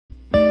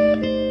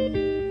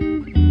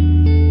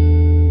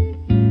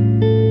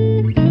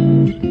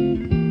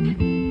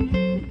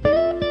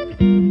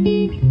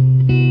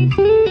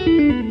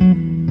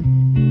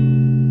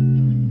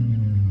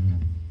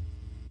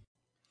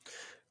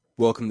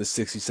Welcome to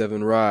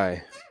 67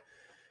 Rye,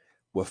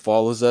 what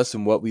follows us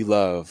and what we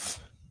love.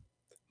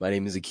 My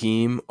name is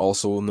Akeem,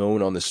 also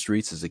known on the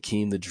streets as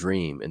Akeem the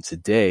Dream, and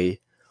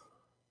today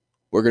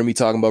we're going to be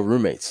talking about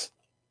roommates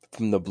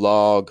from the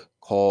blog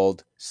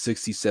called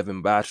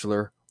 67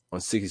 Bachelor on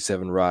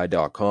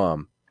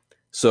 67rye.com.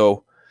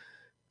 So,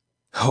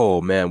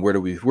 oh man, where do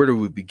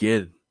we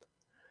begin?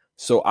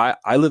 So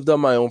I lived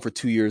on my own for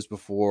 2 years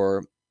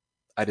before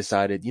I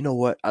decided, you know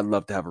what, I'd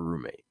love to have a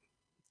roommate.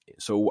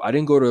 So I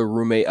didn't go to a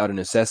roommate out of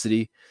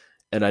necessity.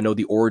 And I know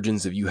the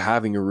origins of you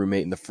having a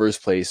roommate in the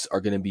first place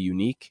are going to be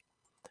unique.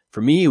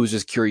 For me, it was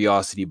just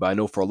curiosity, but I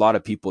know for a lot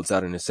of people, it's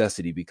out of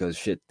necessity because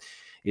shit,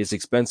 it's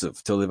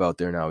expensive to live out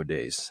there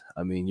nowadays.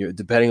 I mean,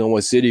 depending on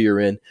what city you're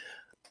in,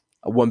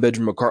 a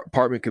one-bedroom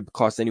apartment could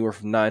cost anywhere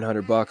from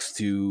 $900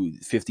 to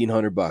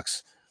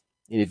 $1,500.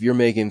 And if you're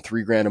making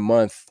 $3,000 a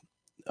month,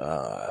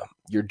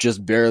 you're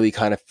just barely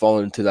kind of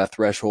falling into that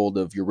threshold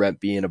of your rent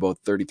being about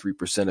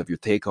 33% of your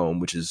take home,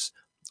 which is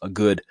a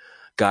good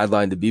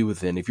guideline to be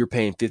within. If you're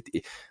paying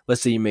 50,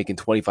 let's say you're making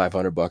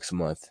 $2,500 a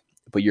month,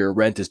 but your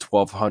rent is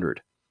 $1,200.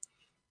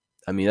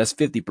 I mean, that's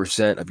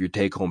 50% of your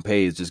take home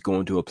pay is just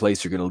going to a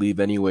place you're going to leave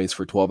anyways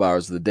for 12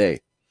 hours of the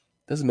day.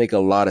 Doesn't make a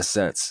lot of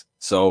sense.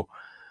 So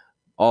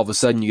all of a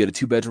sudden you get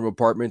a 2-bedroom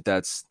apartment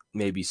that's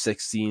maybe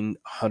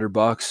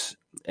 $1,600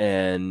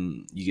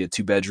 and you get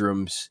 2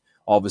 bedrooms.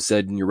 All of a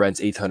sudden your rent's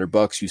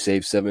 $800. You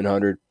save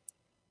 $700.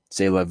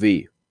 C'est la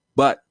vie.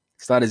 But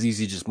it's not as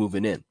easy just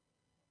moving in.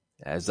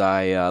 As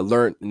I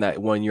learned in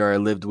that 1 year I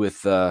lived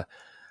with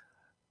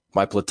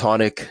my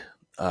platonic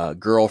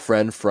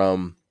girlfriend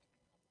from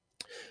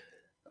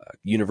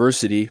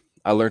university,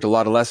 I learned a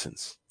lot of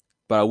lessons,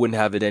 but I wouldn't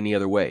have it any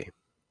other way.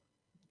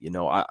 You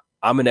know,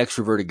 I'm an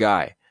extroverted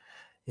guy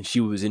and she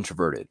was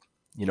introverted.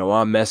 You know,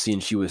 I'm messy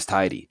and she was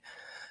tidy.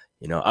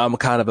 You know, I'm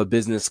kind of a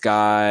business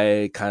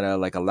guy, kind of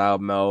like a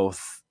loudmouth,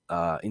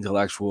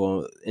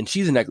 intellectual, and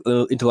she's an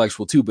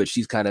intellectual too, but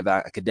she's kind of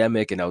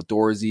academic and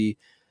outdoorsy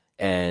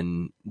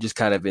and just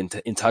kind of in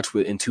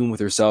tune with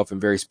herself and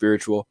very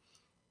spiritual.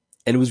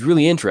 And it was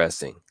really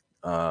interesting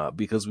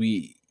because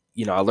I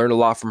learned a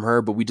lot from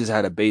her, but we just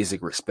had a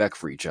basic respect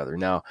for each other.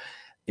 Now,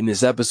 in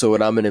this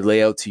episode, I'm going to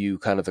lay out to you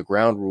kind of the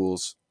ground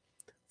rules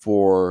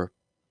for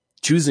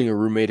choosing a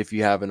roommate if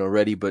you haven't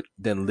already, but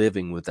then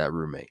living with that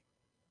roommate,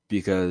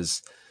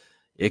 because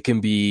it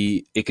can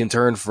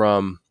turn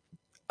from,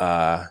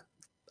 a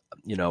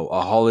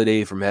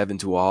holiday from heaven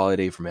to a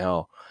holiday from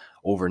hell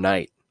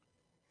overnight.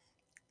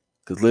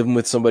 Because living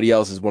with somebody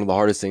else is one of the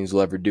hardest things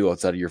you'll ever do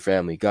outside of your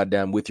family.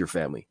 Goddamn, with your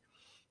family.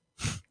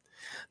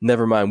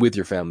 Never mind with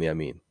your family, I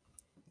mean.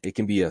 It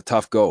can be a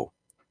tough go.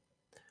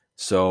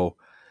 So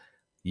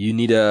you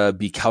need to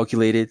be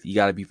calculated. You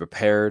got to be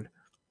prepared.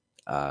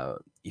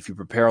 If you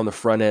prepare on the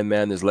front end,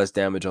 man, there's less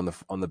damage on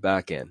the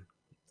back end.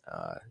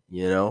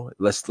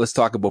 Let's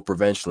talk about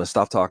prevention. Let's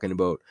stop talking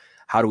about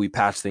how do we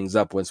patch things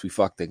up once we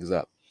fuck things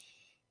up.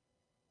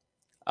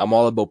 I'm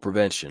all about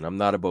prevention. I'm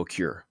not about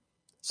cure.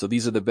 So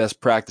these are the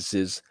best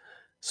practices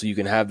so you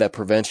can have that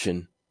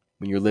prevention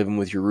when you're living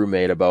with your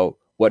roommate about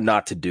what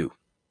not to do.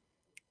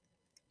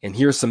 And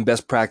here's some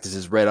best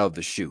practices right out of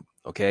the chute,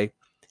 okay?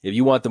 If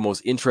you want the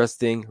most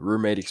interesting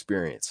roommate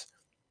experience.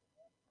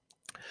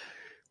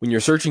 When you're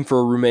searching for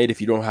a roommate,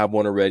 if you don't have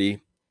one already,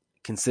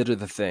 consider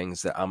the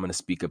things that I'm going to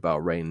speak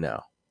about right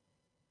now.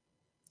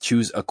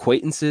 Choose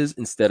acquaintances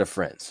instead of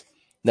friends.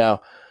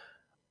 Now,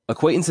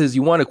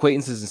 you want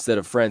acquaintances instead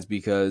of friends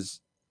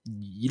because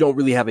you don't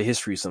really have a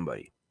history of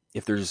somebody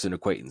if they're just an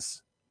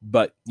acquaintance,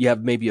 but you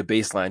have maybe a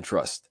baseline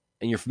trust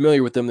and you're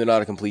familiar with them. They're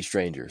not a complete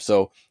stranger.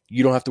 So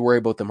you don't have to worry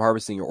about them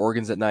harvesting your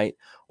organs at night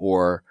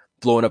or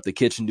blowing up the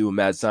kitchen doing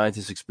mad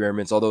scientist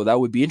experiments, although that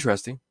would be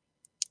interesting.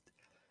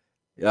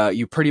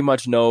 You pretty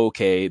much know,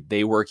 okay,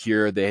 they work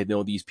here. They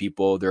know these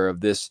people. They're of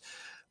this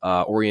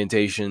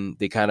orientation.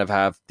 They kind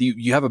of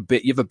you have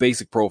a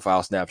basic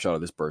profile snapshot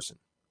of this person.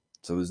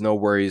 So there's no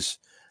worries.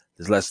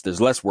 There's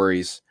less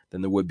worries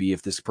than there would be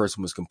if this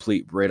person was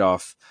complete right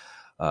off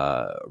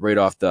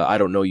the I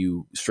don't know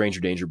you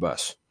stranger danger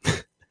bus.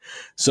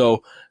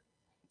 So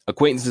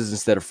acquaintances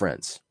instead of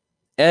friends.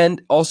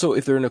 And also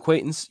if they're an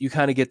acquaintance, you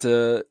kind of get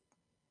to,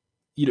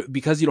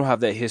 because you don't have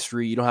that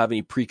history, you don't have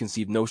any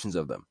preconceived notions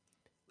of them.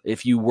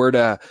 If you were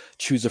to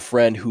choose a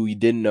friend who you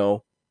didn't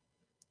know,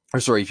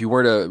 if you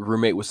were to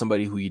roommate with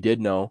somebody who you did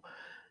know,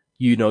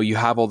 you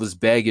have all this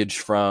baggage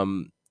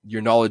from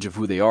your knowledge of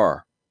who they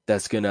are.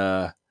 That's going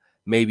to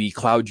maybe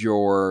cloud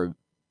your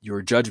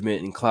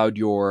judgment and cloud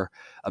your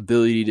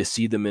ability to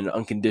see them in an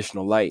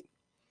unconditional light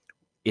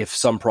if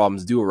some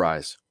problems do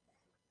arise.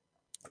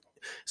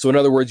 So in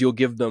other words, you'll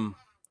give them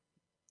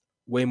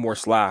way more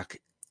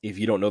slack if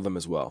you don't know them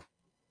as well.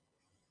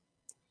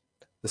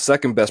 The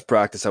second best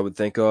practice I would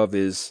think of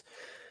is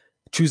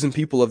choosing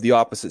people of the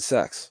opposite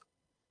sex.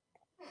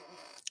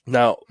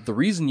 Now, the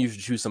reason you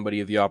should choose somebody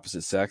of the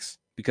opposite sex,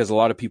 because a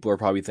lot of people are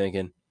probably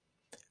thinking,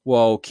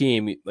 well,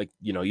 Keem,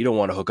 you don't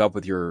want to hook up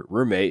with your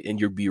roommate, and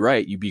you'd be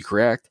right. You'd be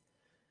correct.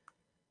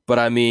 But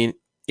I mean,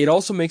 it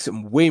also makes it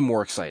way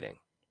more exciting.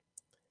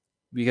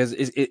 because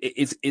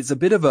it's a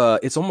bit of a,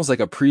 it's almost like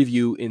a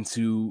preview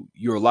into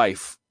your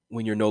life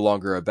when you're no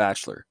longer a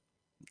bachelor.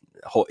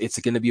 It's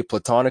going to be a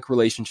platonic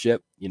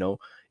relationship.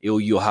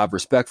 You'll have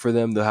respect for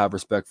them, they'll have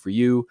respect for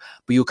you,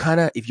 but you'll kind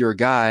of, if you're a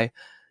guy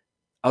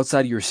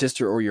outside of your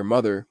sister or your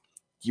mother,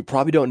 you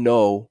probably don't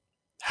know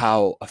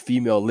how a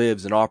female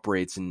lives and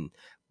operates and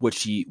what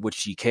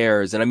she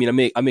cares. And I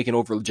mean, I'm making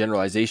over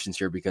generalizations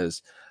here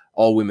because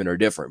all women are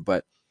different,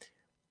 but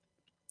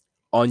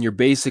on your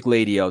basic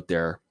lady out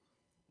there,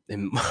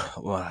 and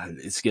well,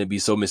 it's going to be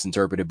so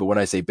misinterpreted, but when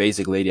I say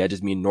basic lady, I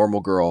just mean normal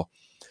girl.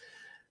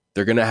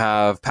 They're going to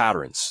have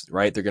patterns,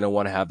 right? They're going to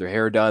want to have their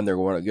hair done. They're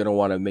going to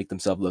want to make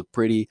themselves look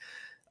pretty.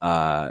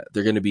 They're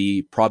going to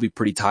be probably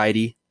pretty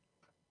tidy.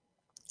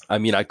 I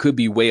mean, I could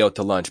be way out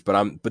to lunch,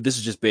 but this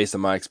is just based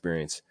on my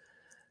experience.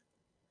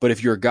 But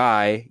if you're a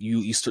guy,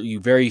 you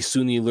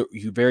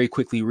very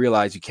quickly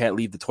realize you can't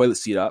leave the toilet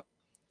seat up.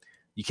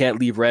 You can't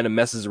leave random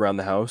messes around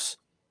the house.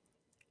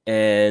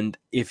 And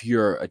if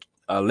you're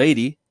a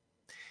lady,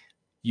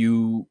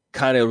 you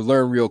kind of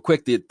learn real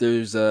quick that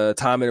there's a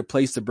time and a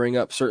place to bring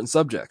up certain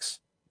subjects,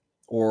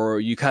 or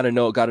you kind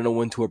of got to know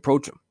when to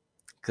approach them.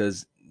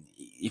 Because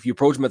if you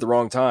approach him at the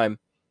wrong time,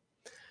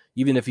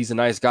 even if he's a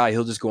nice guy,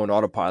 he'll just go on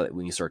autopilot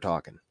when you start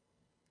talking.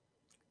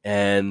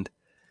 And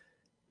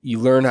you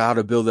learn how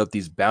to build up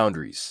these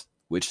boundaries,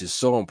 which is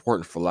so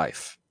important for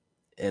life.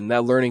 And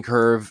that learning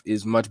curve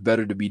is much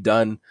better to be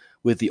done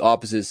with the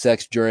opposite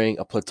sex during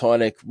a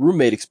platonic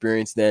roommate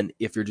experience than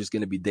if you're just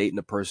going to be dating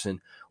a person,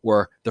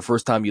 or the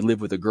first time you live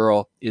with a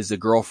girl is a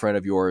girlfriend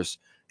of yours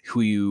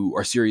who you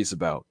are serious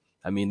about.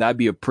 I mean, that'd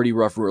be a pretty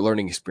rough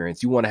learning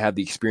experience. You want to have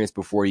the experience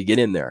before you get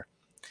in there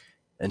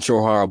and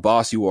show how a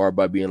boss you are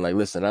by being like,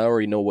 listen, I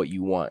already know what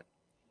you want.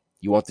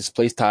 You want this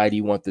place tidy.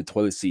 You want the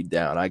toilet seat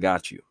down. I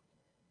got you.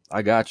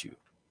 I got you.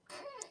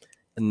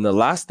 And the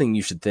last thing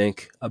you should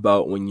think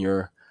about when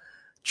you're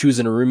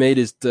choosing a roommate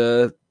is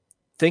to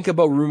think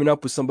about rooming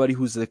up with somebody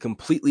who's a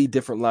completely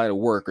different line of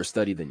work or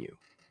study than you.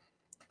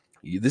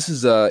 This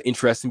is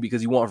interesting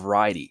because you want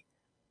variety,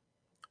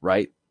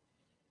 right?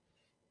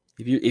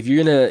 If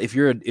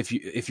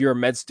you're a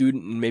med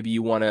student and maybe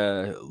you want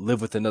to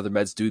live with another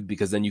med student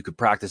because then you could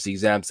practice the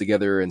exams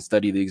together and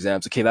study the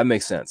exams, okay, that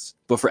makes sense.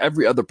 But for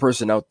every other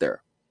person out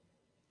there,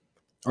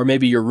 or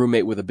maybe your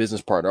roommate with a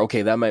business partner,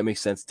 okay, that might make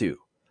sense too.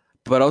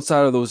 But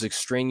outside of those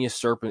extraneous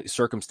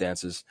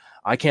circumstances,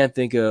 I can't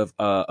think of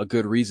a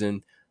good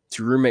reason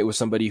to roommate with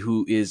somebody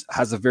who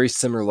has a very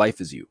similar life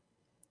as you.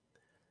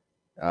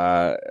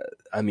 I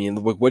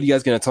mean, what are you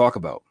guys going to talk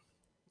about?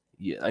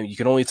 I mean, you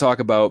can only talk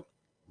about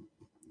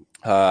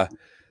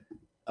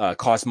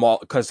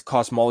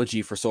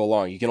cosmology for so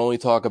long. You can only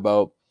talk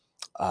about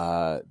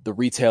the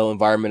retail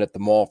environment at the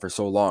mall for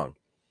so long,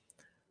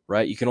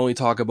 right? You can only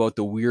talk about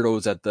the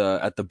weirdos at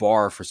the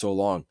bar for so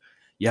long.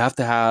 You have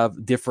to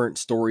have different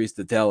stories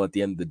to tell at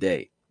the end of the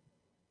day.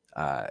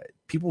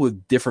 People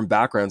with different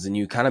backgrounds than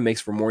you kind of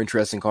makes for more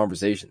interesting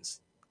conversations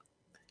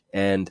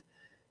and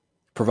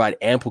provide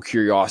ample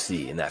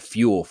curiosity and that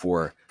fuel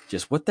for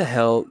just what the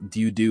hell do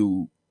you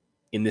do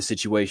in this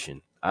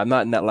situation? I'm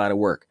not in that line of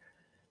work.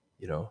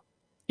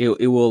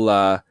 It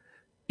will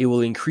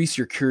increase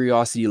your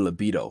curiosity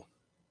libido.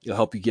 It'll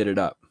help you get it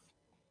up.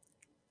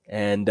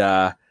 And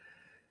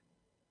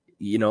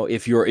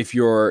if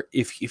you're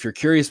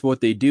curious about what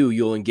they do,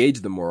 you'll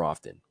engage them more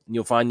often, and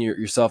you'll find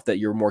yourself that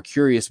you're more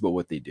curious about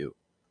what they do.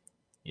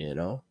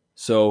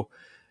 So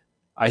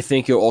I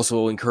think it'll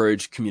also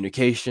encourage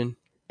communication.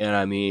 And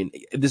I mean,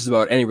 this is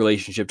about any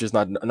relationship, just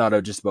not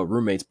just about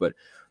roommates. But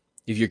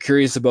if you're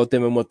curious about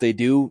them and what they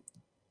do,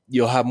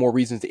 you'll have more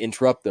reasons to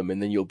interrupt them,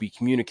 and then you'll be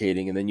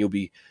communicating, and then you'll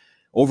be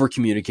over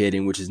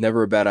communicating, which is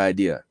never a bad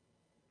idea.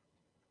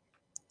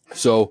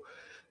 So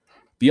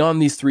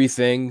beyond these three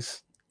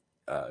things,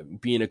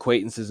 being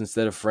acquaintances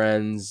instead of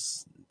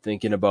friends,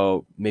 thinking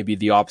about maybe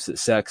the opposite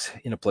sex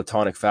in a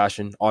platonic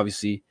fashion,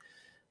 obviously,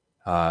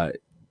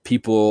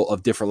 people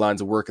of different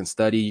lines of work and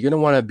study, you're going to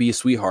want to be a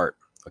sweetheart,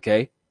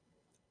 okay?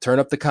 Turn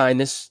up the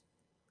kindness,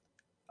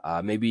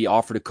 maybe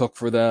offer to cook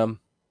for them.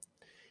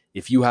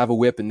 If you have a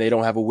whip and they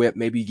don't have a whip,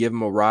 maybe give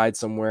them a ride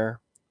somewhere.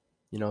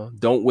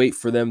 Don't wait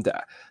for them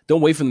to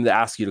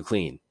ask you to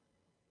clean.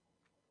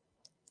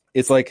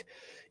 It's like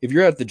if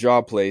you're at the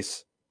job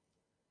place,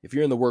 if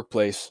you're in the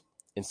workplace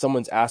and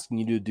someone's asking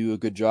you to do a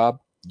good job,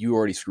 you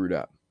already screwed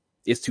up.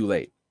 It's too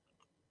late.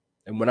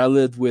 And when I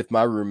lived with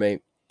my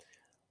roommate,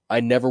 I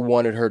never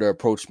wanted her to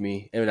approach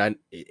me. And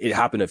it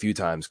happened a few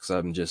times because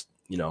I'm just,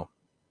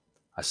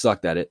 I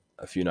sucked at it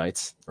a few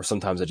nights. Or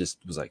sometimes I just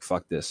was like,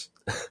 fuck this.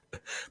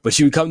 But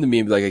she would come to me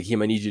and be like,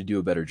 Hakeem, I need you to do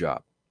a better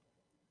job.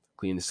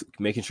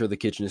 Making sure the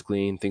kitchen is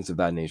clean, things of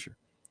that nature.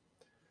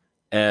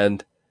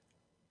 And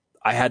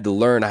I had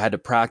to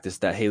practice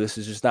that, hey, this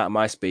is just not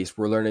my space.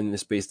 We're learning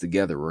this space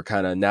together. We're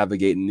kind of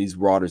navigating these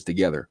waters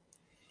together.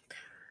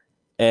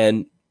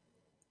 And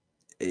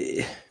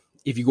if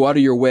you go out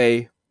of your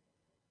way,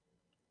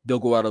 they'll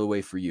go out of the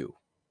way for you.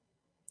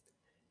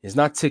 It's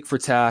not tick for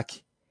tack.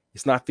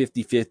 It's not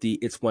 50-50.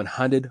 It's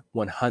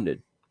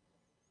 100-100.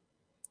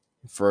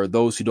 For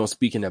those who don't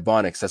speak in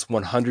Ebonics, that's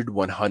 100,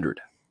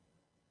 100.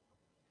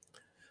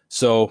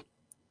 So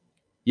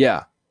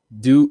yeah,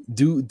 do,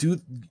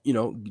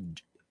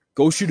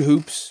 go shoot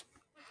hoops,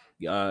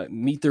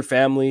 meet their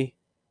family,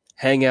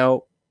 hang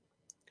out,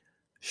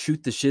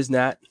 shoot the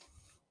shiznat,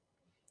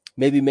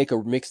 maybe make a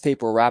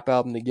mixtape or rap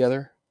album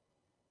together.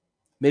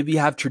 Maybe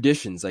have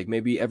traditions, like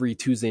maybe every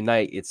Tuesday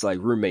night, it's like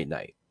roommate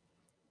night.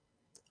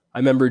 I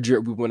remember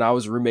when I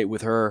was a roommate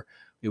with her,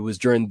 it was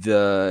during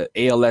the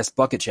ALS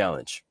bucket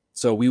challenge.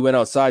 So we went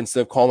outside,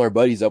 instead of calling our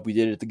buddies up, we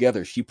did it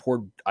together. She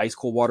poured ice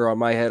cold water on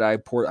my head. I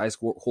poured ice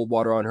cold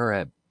water on her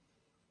head.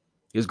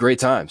 It was great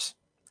times.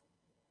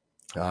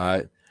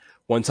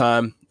 One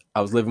time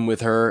I was living with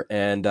her,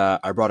 and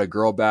I brought a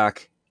girl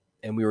back,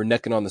 and we were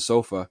necking on the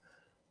sofa,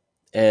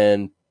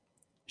 and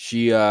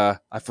I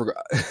forgot.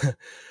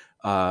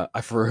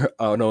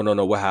 Oh,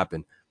 no. What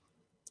happened?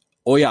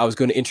 Oh yeah, I was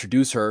going to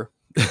introduce her,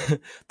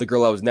 the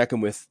girl I was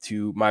necking with,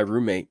 to my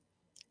roommate,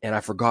 and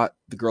I forgot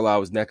the girl I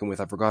was necking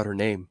with. I forgot her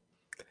name.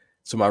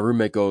 So my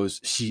roommate goes,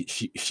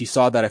 she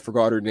saw that I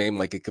forgot her name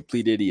like a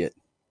complete idiot.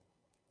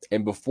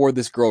 And before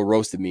this girl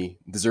roasted me,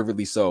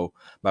 deservedly so,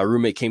 my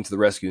roommate came to the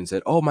rescue and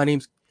said, "Oh, my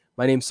name's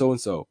so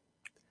and so."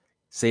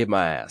 Saved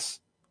my ass.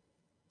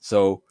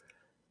 So,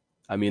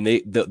 I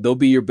mean, they'll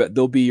be your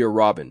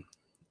Robin,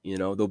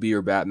 they'll be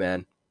your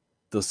Batman.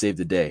 They'll save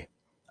the day.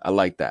 I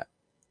like that.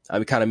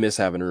 I kind of miss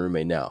having a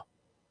roommate now.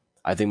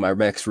 I think my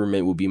next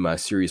roommate will be my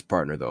serious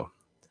partner, though.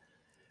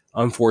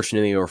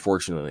 Unfortunately or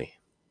fortunately,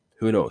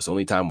 who knows?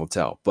 Only time will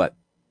tell. But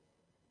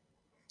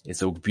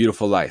it's a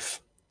beautiful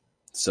life.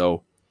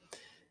 So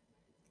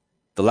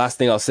the last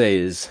thing I'll say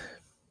is,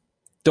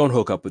 don't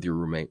hook up with your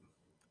roommate.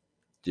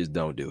 Just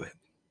don't do it.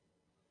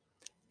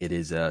 It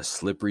is a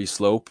slippery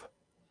slope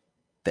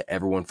that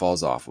everyone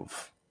falls off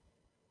of.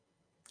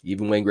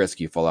 Even Wayne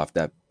Gretzky fall off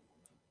that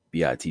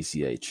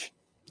bitch.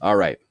 All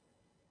right.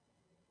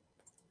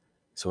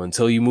 So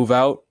until you move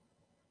out,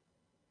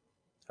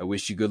 I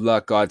wish you good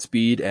luck,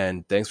 Godspeed,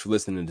 and thanks for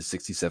listening to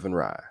 67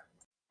 Rye.